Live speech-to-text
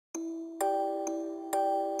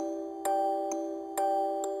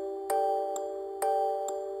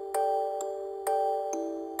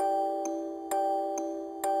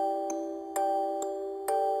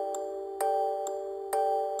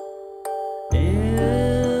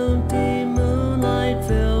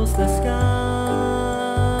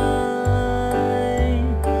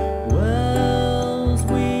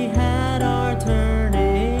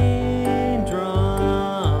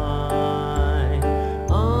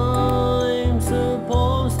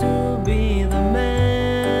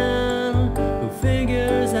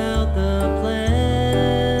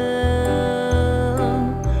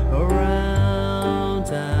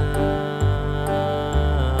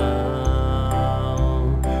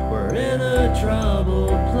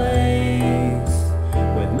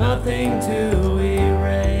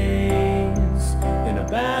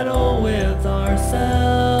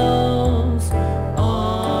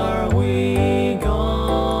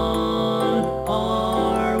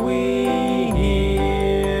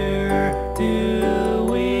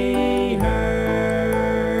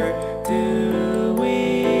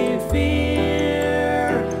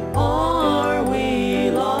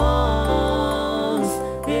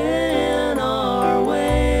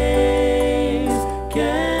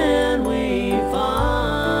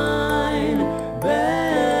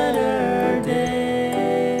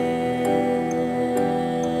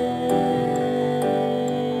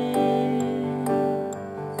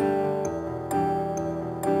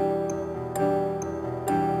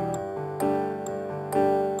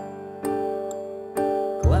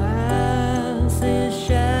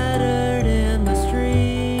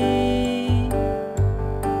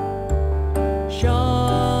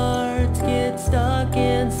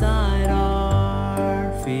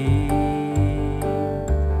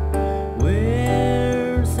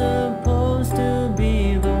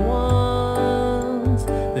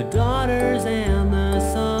the daughters and the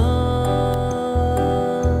sons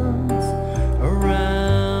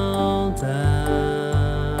around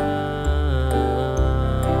town.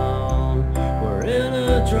 We're in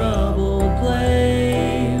a troubled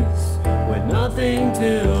place with nothing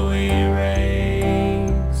to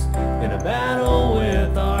erase, in a battle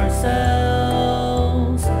with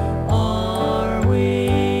ourselves. Are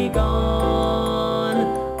we gone?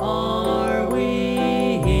 Are we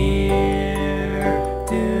here?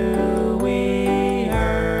 Do we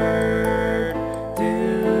hurt?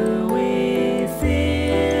 Do we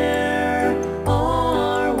fear?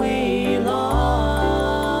 Are we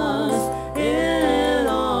lost in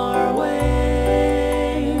our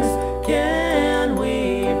ways? Can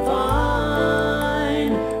we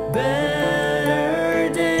find better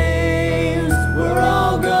days? We're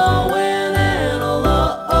all going in alone.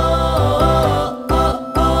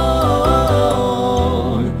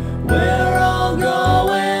 We're all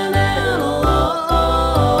going in alone.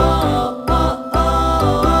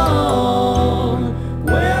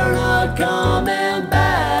 We're not coming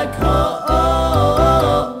back home.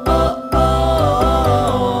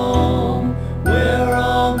 We're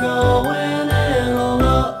all going in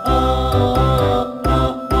alone.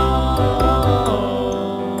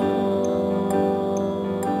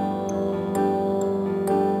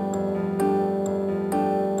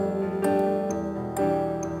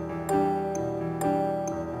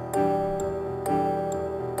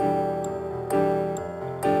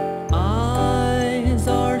 Eyes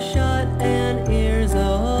are shut and ears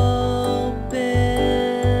open.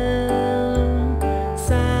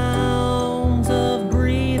 Sounds of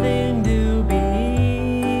breathing do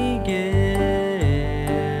begin.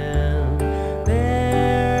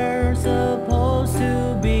 They're supposed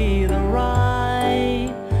to be the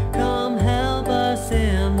right. Come help us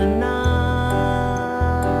in the night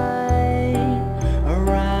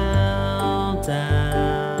around town.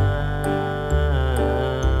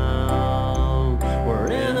 We're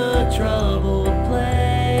in a troubled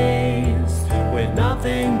place with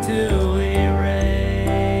nothing to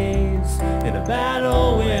erase, in a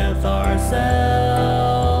battle with ourselves.